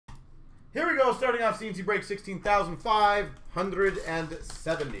Here we go, starting off CNC break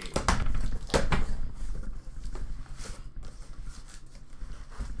 16,570.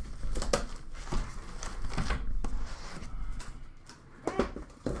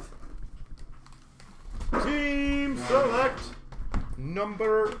 Team select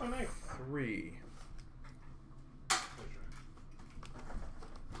number 3.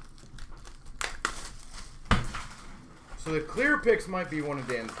 So the clear picks might be one of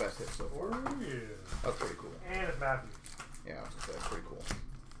Dan's best hits so far. Oh, yeah. That's pretty cool. And it's Matthew. Yeah, that's pretty cool.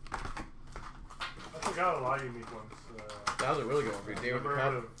 I forgot a lot of unique ones. That was a really good one for you. David the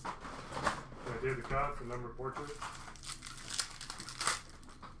Cup. David the Cup, the number portrait.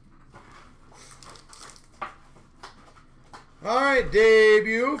 Alright,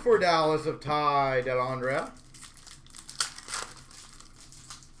 debut for Dallas of Ty Dellandrea.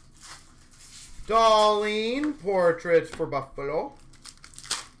 Darlene, portraits for Buffalo.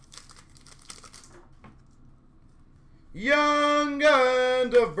 Young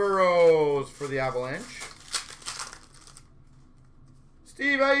Guns of Burrows for the Avalanche.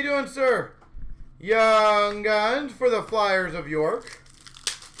 Steve, how you doing, sir? Young Guns for the Flyers of York.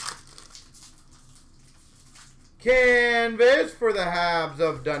 Canvas for the Habs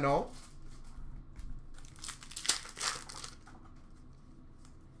of Dano.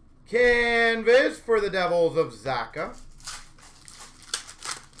 Canvas for the Devils of Zaka.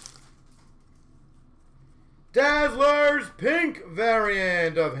 Dazzler's pink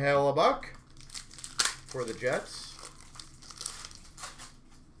variant of Hellebuck for the Jets.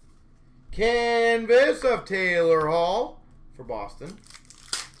 Canvas of Taylor Hall for Boston.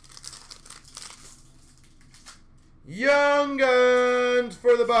 Young Guns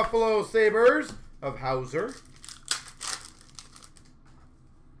for the Buffalo Sabres of Hauser.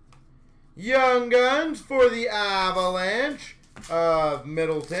 Young Guns for the Avalanche of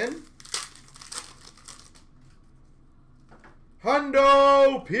Middleton.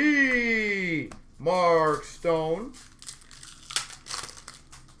 Hundo P. Mark Stone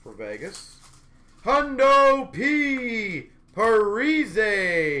for Vegas. Hundo P.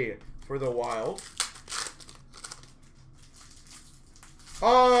 Parise for the Wild.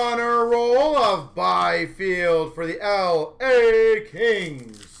 Honor Roll of Byfield for the LA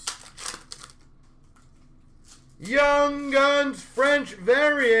Kings. Young Guns French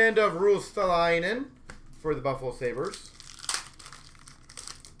variant of Rustalainen for the Buffalo Sabres.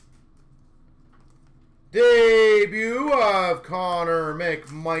 Debut of Connor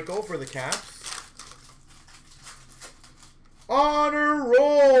McMichael for the Caps. Honor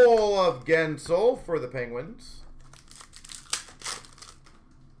Roll of Gensel for the Penguins.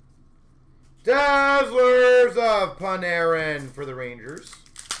 Dazzlers of Panarin for the Rangers.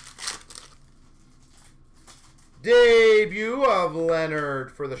 Debut of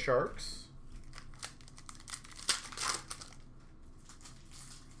Leonard for the Sharks.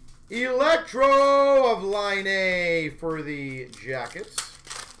 Electro of Line A for the Jackets.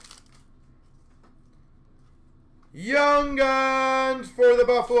 Young Guns for the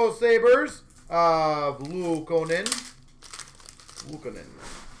Buffalo Sabres of Luukkonen.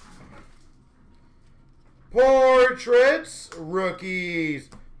 Portraits, rookies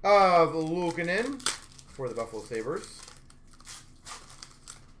of Luukkonen for the Buffalo Sabres.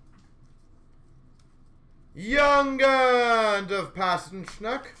 Young Guns of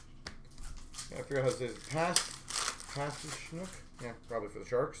CloutsnChara. I forgot how to say it. CloutsnChara? Yeah, probably for the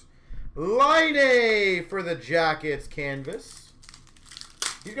Sharks. Line A for the Jackets canvas.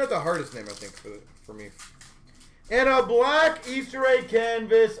 He's got the hardest name, I think, for me. And a black Easter egg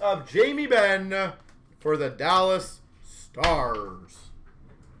canvas of Jamie Benn for the Dallas Stars.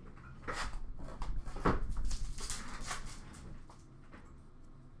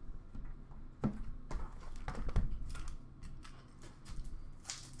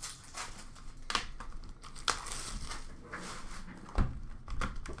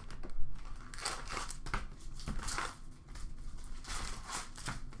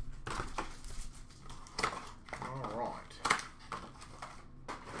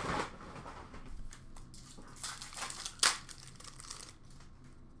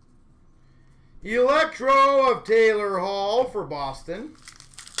 Electro of Taylor Hall for Boston.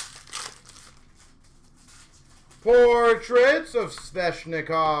 Portraits of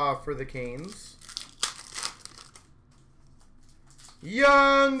Svechnikov for the Canes.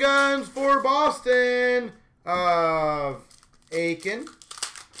 Young Guns for Boston of Aiken.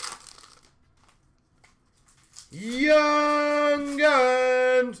 Young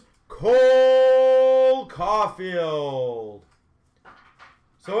Guns Cole Caulfield.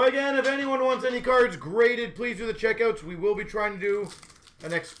 So again, if anyone wants any cards graded, please do the checkouts. We will be trying to do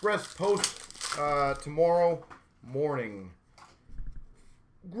an express post tomorrow morning.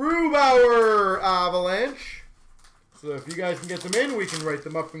 Grubauer Avalanche. So if you guys can get them in, we can write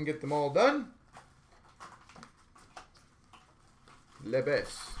them up and get them all done.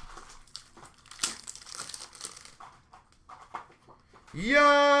 Lebes.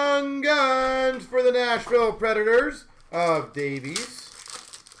 Young Guns for the Nashville Predators of Davies.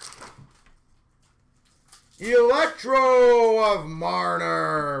 Electro of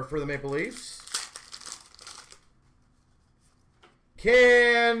Marner for the Maple Leafs.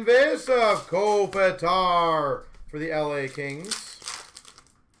 Canvas of Kopitar for the LA Kings.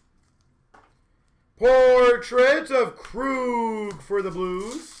 Portrait of Krug for the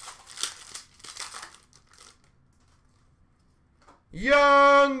Blues.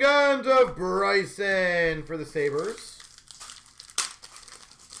 Young Guns of Bryson for the Sabres.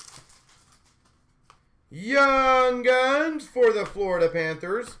 Young Guns for the Florida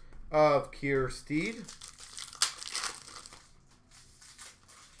Panthers of Kiersteed.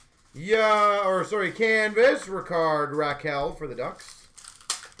 Canvas, Ricard Raquel for the Ducks.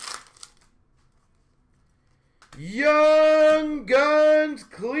 Young Guns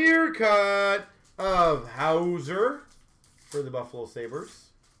clear cut of Hauser for the Buffalo Sabres.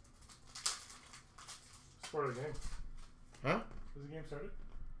 Start of the game. Huh? Has the game started?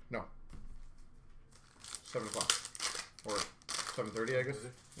 No. 7 o'clock. Or 7:30, I guess.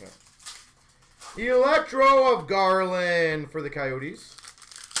 Yeah. Electro of Garland for the Coyotes.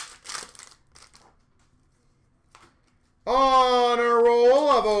 On a roll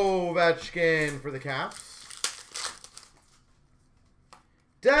of Ovechkin for the Caps.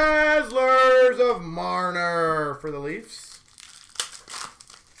 Dazzlers of Marner for the Leafs.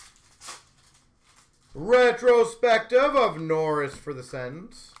 Retrospective of Norris for the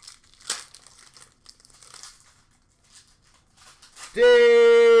Sens.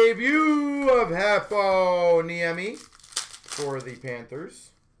 Debut of Heppo Niemi for the Panthers.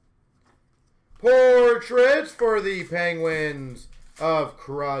 Portraits for the Penguins of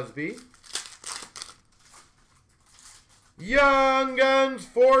Crosby. Young Guns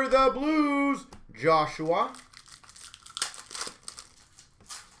for the Blues, Joshua.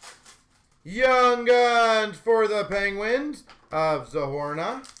 Young Guns for the Penguins of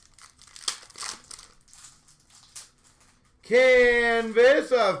Zahorna.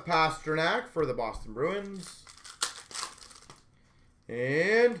 Canvas of Pasternak for the Boston Bruins.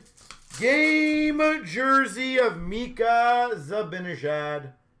 And game jersey of Mika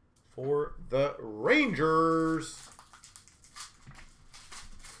Zibanejad for the Rangers.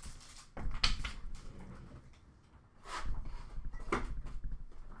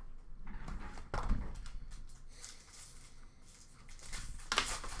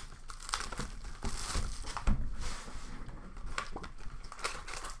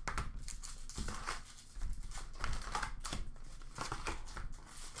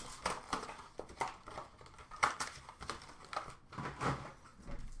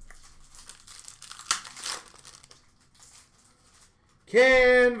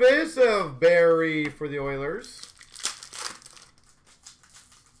 Canvas of Barry for the Oilers.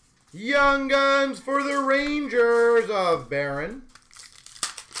 Young Guns for the Rangers of Barron.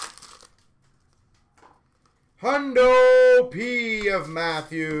 Hundo P of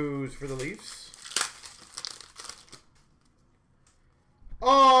Matthews for the Leafs.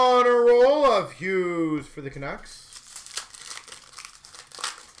 On a roll of Hughes for the Canucks.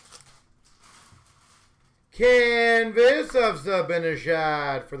 Canvas of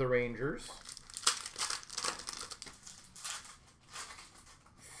Zibanejad for the Rangers.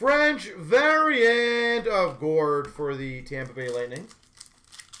 French variant of Gord for the Tampa Bay Lightning.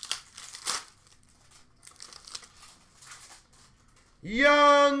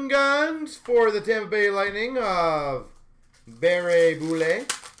 Young Guns for the Tampa Bay Lightning of Barre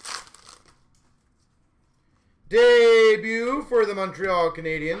Boulet. Debut for the Montreal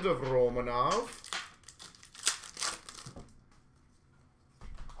Canadiens of Romanov.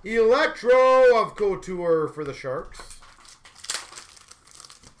 Electro of Couture for the Sharks.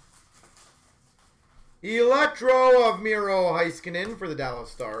 Electro of Miro Heiskanen for the Dallas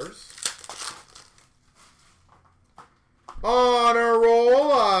Stars. On a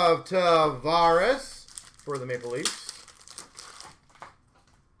roll of Tavares for the Maple Leafs.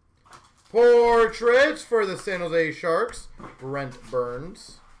 Portraits for the San Jose Sharks, Brent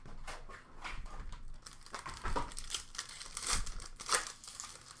Burns.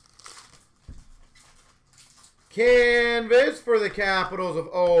 Canvas for the Capitals of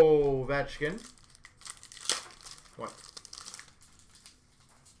Ovechkin. What?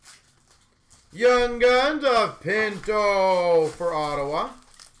 Young Guns of Pinto for Ottawa.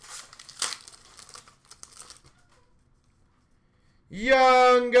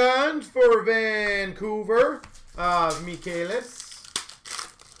 Young Guns for Vancouver of Michaelis.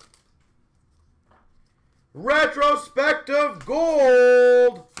 Retrospective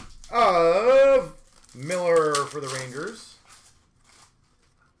Gold of Miller for the Rangers.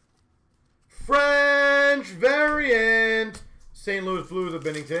 French variant St. Louis Blues of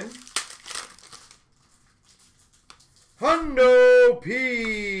Bennington. Hundo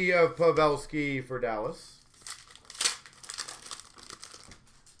P of Pavelski for Dallas.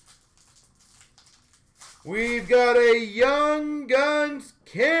 We've got a Young Guns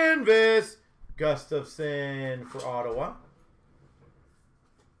canvas Gustafson for Ottawa.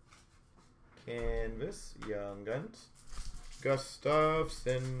 Canvas, Young Guns,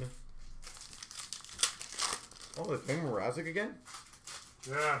 Gustafson. Oh, they're playing Mrazek again?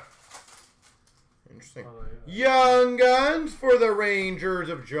 Yeah. Interesting. Oh, yeah. Young Guns for the Rangers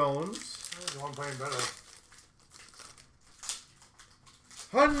of Jones. One playing better.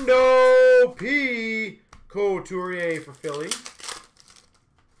 Hundo P. Couturier for Philly.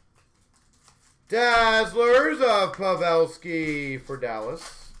 Dazzlers of Pavelski for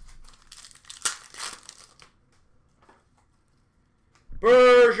Dallas.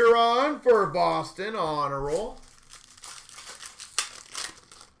 Bergeron for Boston, honor roll.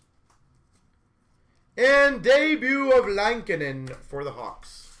 And debut of Lankinen for the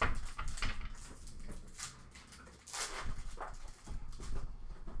Hawks.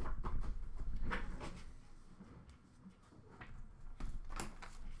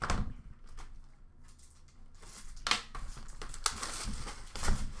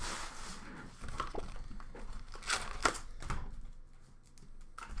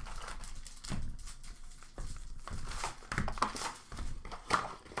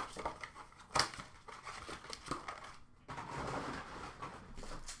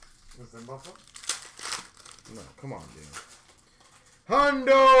 No, come on, dude.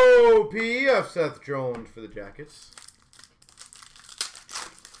 Hundo P of Seth Jones for the Jackets.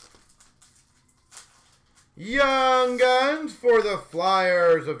 Young Guns for the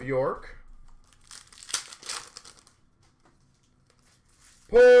Flyers of York.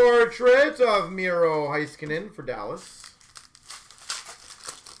 Portrait of Miro Heiskanen for Dallas.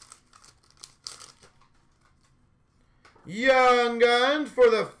 Young Guns for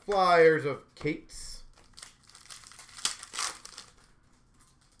the Flyers of Cates.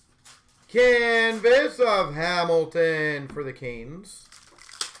 Canvas of Hamilton for the Canes.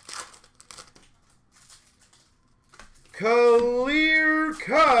 Clear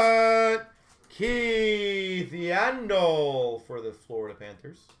cut Keith Yandel for the Florida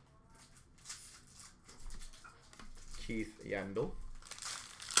Panthers. Keith Yandel.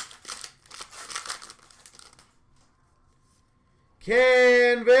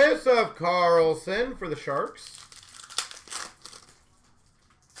 Canvas of Carlson for the Sharks.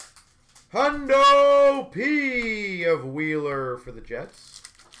 Hundo P of Wheeler for the Jets.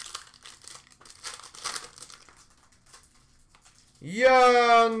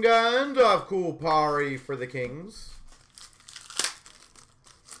 Young Guns of Kupari for the Kings.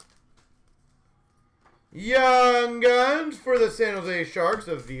 Young Guns for the San Jose Sharks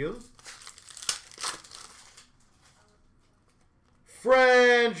of Veal.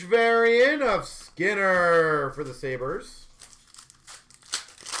 French variant of Skinner for the Sabres.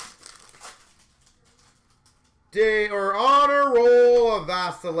 Honor roll of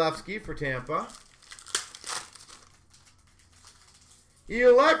Vasilevsky for Tampa.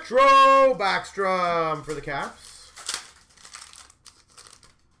 Electro Backstrom for the Caps.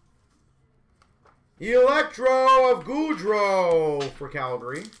 Electro of Goudreau for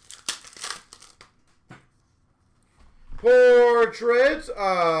Calgary. Portraits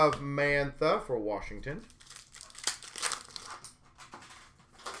of Mantha for Washington.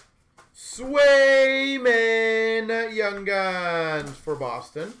 Swayman Young Guns for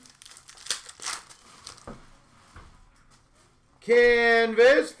Boston.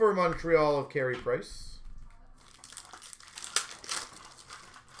 Canvas for Montreal of Carey Price.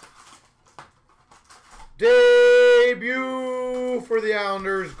 Debut for the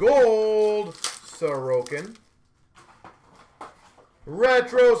Islanders, gold, Sorokin.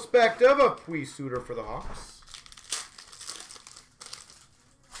 Retrospective of Puisuter for the Hawks.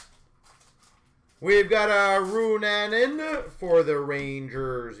 We've got a Runanen for the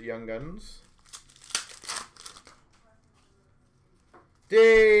Rangers Young Guns.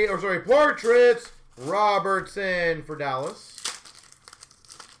 Portraits, Robertson for Dallas.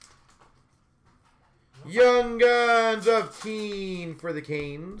 Young Guns of Keane for the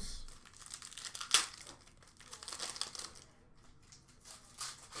Canes.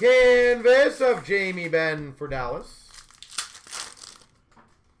 Canvas of Jamie Benn for Dallas.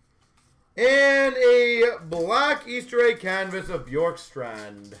 And a black Easter egg canvas of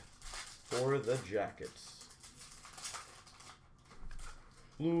Bjorkstrand for the Jackets.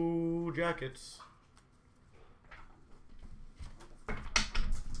 Blue Jackets.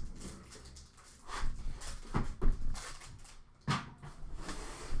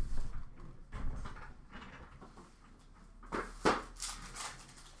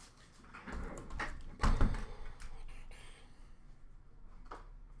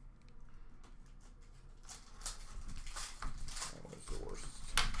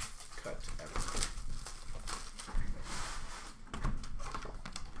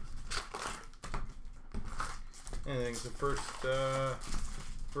 I think it's the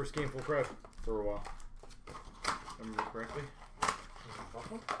first game full crowd for a while. If I remember correctly.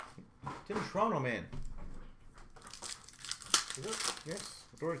 It's in Toronto, man. Is it? Yes,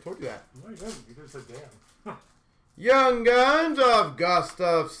 I've already told you that. No, you didn't. You just said damn. Young Guns of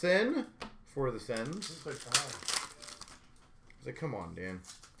Gustafsson for the Sens. It's like, I was like, come on, Dan.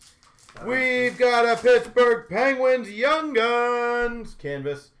 We've got a Pittsburgh Penguins Young Guns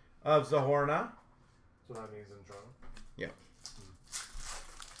canvas of Zahorna. So that means in Toronto? Yeah.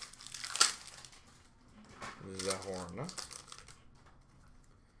 Zahorna.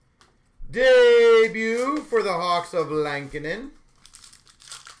 Debut for the Hawks of Lankinen.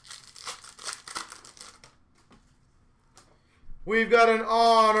 We've got an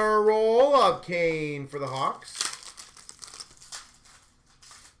honor roll of Kane for the Hawks.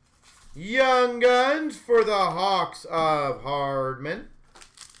 Young Guns for the Hawks of Hardman.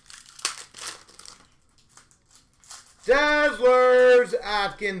 Dazzlers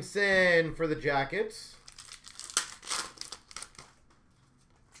Atkinson for the Jackets.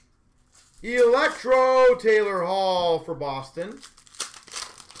 Electro Taylor Hall for Boston.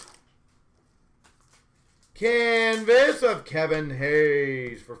 Canvas of Kevin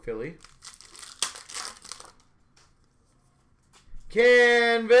Hayes for Philly.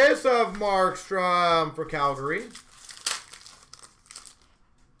 Canvas of Markstrom for Calgary.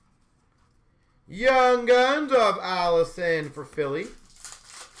 Young Guns of Allison for Philly.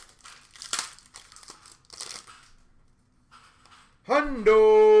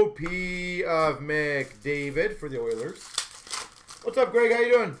 Hundo P of McDavid for the Oilers. What's up, Greg? How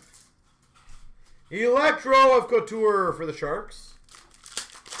you doing? Electro of Couture for the Sharks.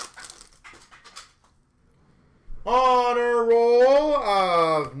 Honor roll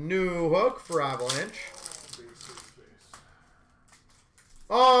of Newhook for Avalanche.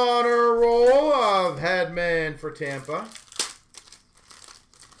 Honor roll of Hedman for Tampa.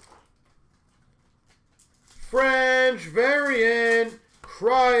 French variant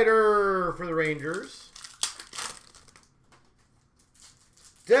Kreider for the Rangers.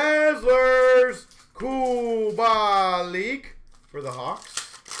 Dazzlers Kubalik for the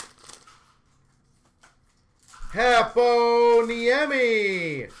Hawks.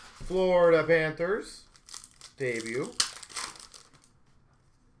 Heponiemi Florida Panthers. Debut.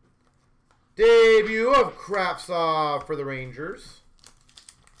 Debut of Kravtsov for the Rangers.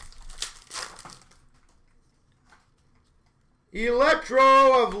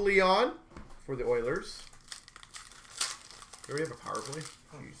 Electro of Leon for the Oilers. Do we have a power play?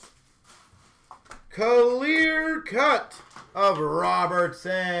 Jeez. Clear cut of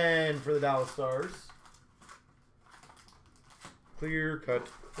Robertson for the Dallas Stars. Clear cut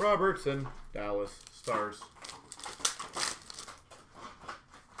Robertson, Dallas Stars.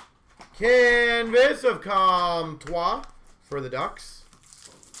 Canvas of Comtois for the Ducks.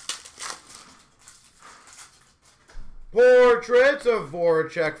 Portraits of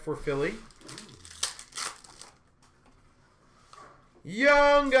Voracek for Philly.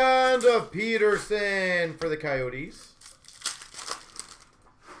 Young Guns of Peterson for the Coyotes.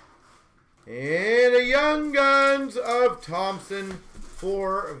 And a Young Guns of Thompson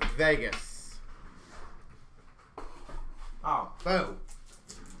for Vegas. Oh, boom.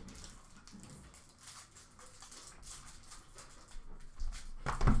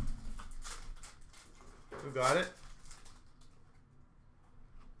 Who got it?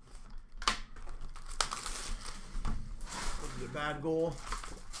 Was it a bad goal?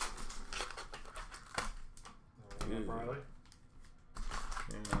 Riley?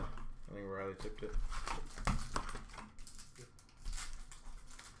 Yeah, I think Riley tipped it.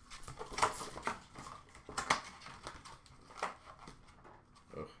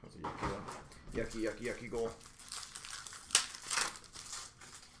 Oh, that's a yucky one. Yucky, yucky, yucky goal.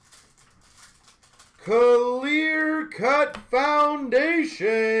 Clear Cut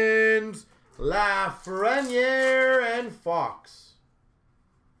Foundations, Lafreniere and Fox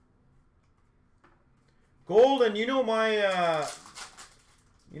Golden, you know my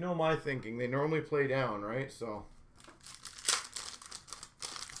thinking. They normally play down, right? So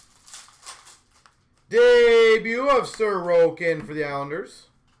debut of Sorokin for the Islanders.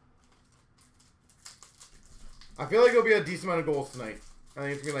 I feel like it'll be a decent amount of goals tonight. I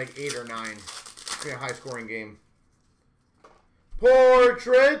think it's gonna be like 8 or 9. It's gonna be a high-scoring game.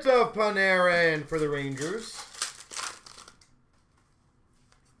 Portrait of Panarin for the Rangers.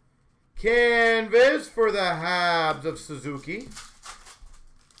 Canvas for the Habs of Suzuki.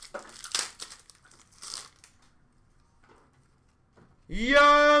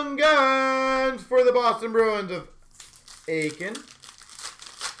 Young Guns for the Boston Bruins of Aiken.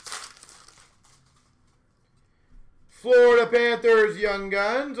 Florida Panthers Young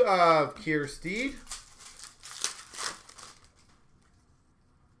Guns of Kiersteed.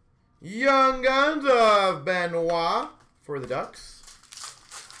 Young Guns of Benoit for the Ducks.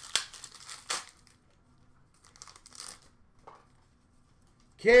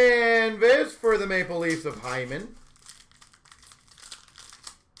 Canvas for the Maple Leafs of Hyman.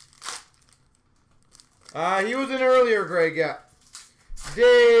 He was in earlier, Greg, yeah.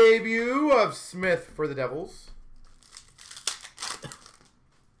 Debut of Smith for the Devils.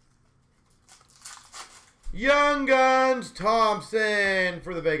 Young Guns Thompson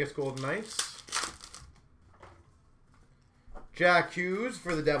for the Vegas Golden Knights. Jack Hughes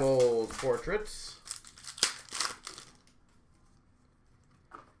for the Devils Portraits.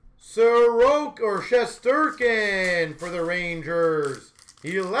 Shesterkin for the Rangers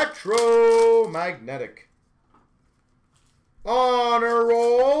Electromagnetic. Honor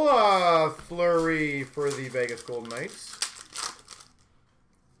Roll Fleury for the Vegas Golden Knights.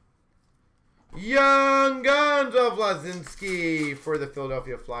 Young Guns of Lazinski for the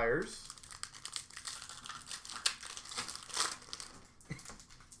Philadelphia Flyers.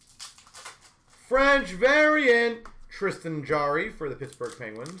 French variant Tristan Jarry for the Pittsburgh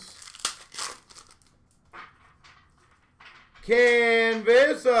Penguins.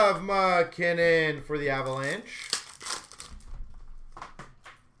 Canvas of McKinnon for the Avalanche.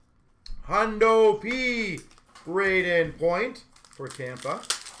 Hundo P. Braden Point for Tampa.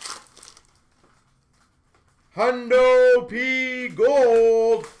 Hundo P.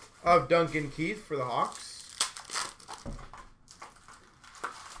 Gold of Duncan Keith for the Hawks.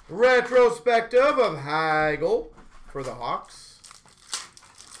 Retrospective of Hagel for the Hawks.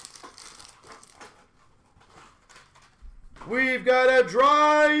 We've got a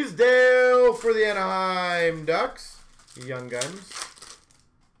Drysdale for the Anaheim Ducks. Young Guns.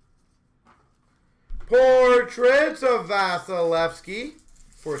 Portraits of Vasilevsky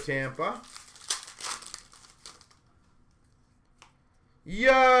for Tampa.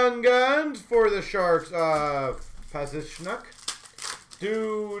 Young Guns for the Sharks of Pasichnuk.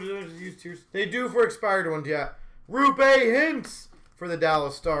 They do for expired ones, yeah. Rupe Hintz for the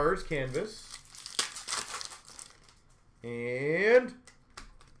Dallas Stars canvas. And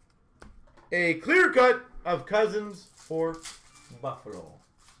a clear cut of Cousins for Buffalo.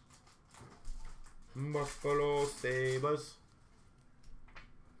 Buffalo Sabres.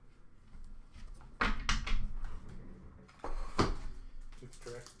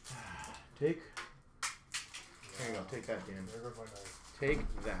 Take. There you go. Take that, Dan. Take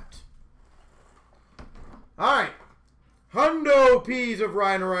that. All right. Hundo P's of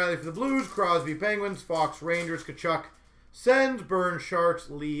Ryan O'Reilly for the Blues. Crosby Penguins. Fox Rangers. Kachuk Sens. Burns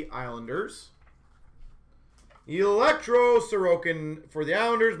Sharks. Lee Islanders. Electro Sorokin for the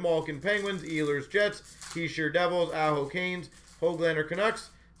Islanders. Malkin Penguins. Ehlers Jets. T-shirt Devils. Aho Canes. Hoglander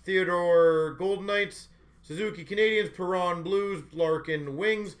Canucks. Theodore Golden Knights. Suzuki Canadiens. Perron Blues. Larkin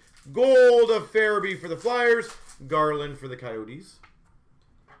Wings. Gold of Farabee for the Flyers. Garland for the Coyotes.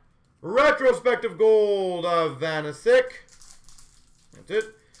 Retrospective gold of Vanisic. That's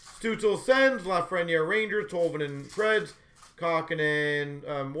it. Stutzel Sens. Lafreniere Rangers. Tolvanen Preds.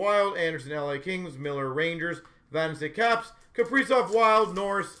 Kokkinen Wild. Anderson LA Kings. Miller Rangers. Vanisic Caps. Kaprizov Wild.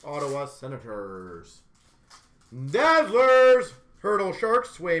 Norris Ottawa Senators. Dazzlers. Hurdle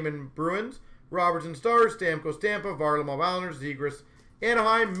Sharks. Swayman Bruins. Robertson Stars. Stamkos Tampa. Varlamov Islanders. Zegras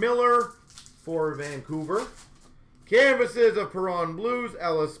Anaheim. Miller for Vancouver. Canvases of Perron Blues.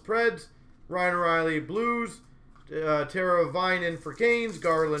 Ellis Preds. Ryan O'Reilly Blues. Tara Vinen for Canes.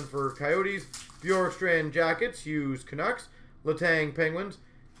 Garland for Coyotes. Bjorkstrand Jackets. Hughes Canucks. Letang Penguins.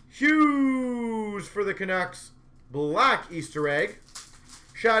 Hughes for the Canucks. Black Easter Egg.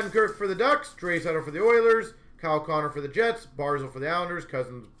 Shattenkirk for the Ducks. Draisaitl for the Oilers. Kyle Connor for the Jets. Barzal for the Islanders.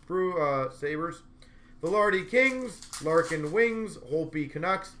 Cousins Sabres. Velarde Kings. Larkin Wings. Holtby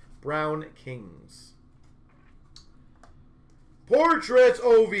Canucks. Brown Kings. Portraits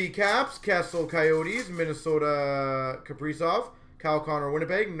OV Caps, Kessel Coyotes, Minnesota Kaprizov, Cal Connor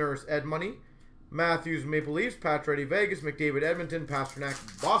Winnipeg, Nurse Ed Money, Matthews Maple Leafs, Pacioretty Vegas, McDavid Edmonton,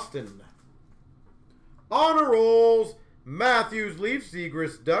 Pasternak Boston. Honor rolls, Matthews Leafs,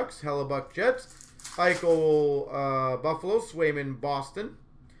 Zegras Ducks, Hellebuck Jets, Eichel Buffalo, Swayman Boston,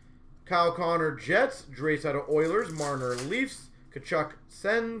 Kyle Connor Jets, Draisaitl Oilers, Marner Leafs, Kachuk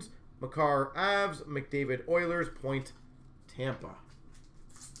Sens, Makar Avs, McDavid Oilers, Point Tampa.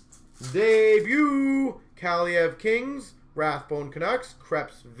 Debut, Kaliev Kings, Rathbone Canucks,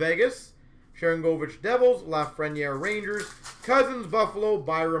 Krebs Vegas, Sharangovich Devils, Lafreniere Rangers, Cousins Buffalo,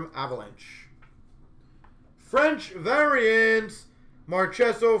 Byram Avalanche. French variants,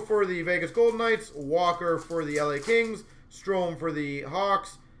 Marchesso for the Vegas Golden Knights, Walker for the LA Kings, Strome for the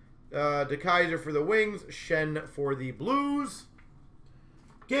Hawks, De Kaiser for the Wings, Shen for the Blues.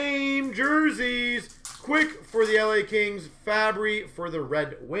 Game jerseys, Quick for the LA Kings, Fabry for the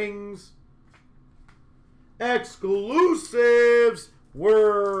Red Wings. Exclusives,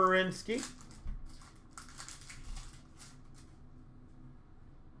 Werenski.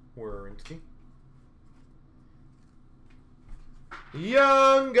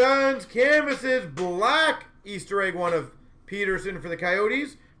 Young Guns Canvases, Black Easter egg one of Peterson for the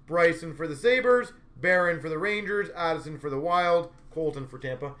Coyotes, Bryson for the Sabres, Barron for the Rangers, Addison for the Wild, Colton for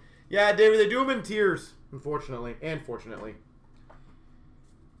Tampa. Yeah, David, they do them in tiers, unfortunately, and fortunately.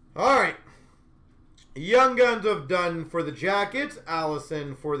 All right. Young Guns of Dunn for the Jackets,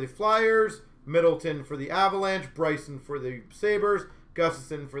 Allison for the Flyers, Middleton for the Avalanche, Bryson for the Sabres,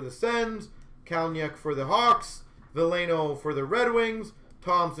 Gustafson for the Sens, Kalniak for the Hawks, Villano for the Red Wings,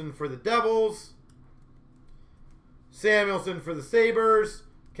 Thompson for the Devils, Samuelson for the Sabres,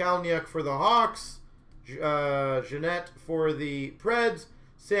 Kalniak for the Hawks, Jeanette for the Preds,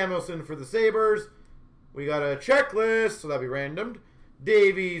 Samuelson for the Sabres. We got a checklist, so that'll be randomed.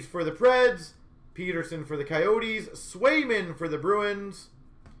 Davies for the Preds, Peterson for the Coyotes, Swayman for the Bruins,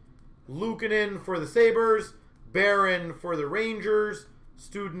 Luukkonen for the Sabres, Barron for the Rangers,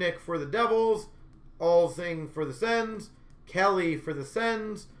 Studnik for the Devils, Alsing for the Sens, Kelly for the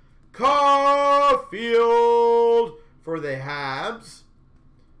Sens, Caulfield for the Habs,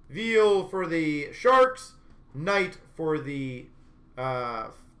 Veal for the Sharks, Knight for the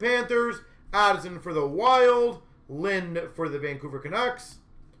Panthers, Addison for the Wild, Lind for the Vancouver Canucks,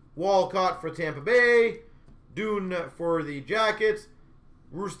 Walcott for Tampa Bay, Dune for the Jackets,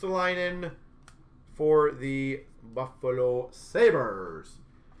 Rustalainen for the Buffalo Sabres.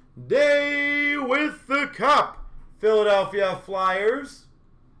 Day with the Cup, Philadelphia Flyers,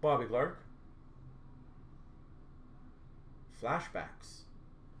 Bobby Clark. Flashbacks.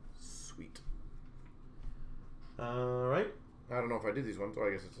 Sweet. All right. I don't know if I did these ones, so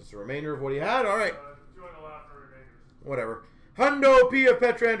I guess it's just a remainder of what he had. All right. Join the last for remainders. Whatever. Hundo P of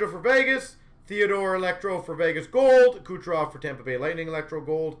Pietrangelo for Vegas. Theodore Electro for Vegas Gold. Kucherov for Tampa Bay Lightning Electro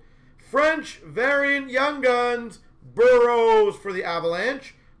Gold. French variant Young Guns. Burrows for the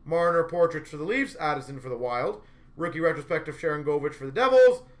Avalanche. Marner Portraits for the Leafs. Addison for the Wild. Rookie Retrospective Sharangovich for the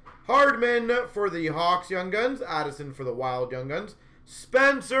Devils. Hardman for the Hawks Young Guns. Addison for the Wild Young Guns.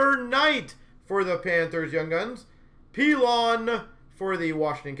 Spencer Knight for the Panthers Young Guns. Pilon for the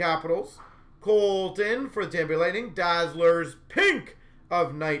Washington Capitals. Colton for the Tampa Bay Lightning. Dazzlers Pink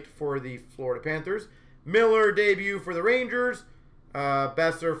of Knight for the Florida Panthers. Miller debut for the Rangers.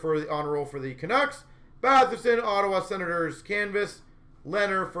 Besser for the honor roll for the Canucks. Batherson, Ottawa Senators Canvas.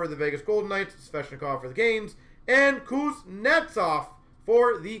 Leonard for the Vegas Golden Knights. Svechnikov for the Canes. And Kuznetsov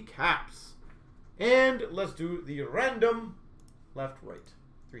for the Caps. And let's do the random left, right.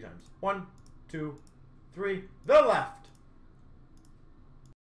 3 times. 1, 2, 3. The left.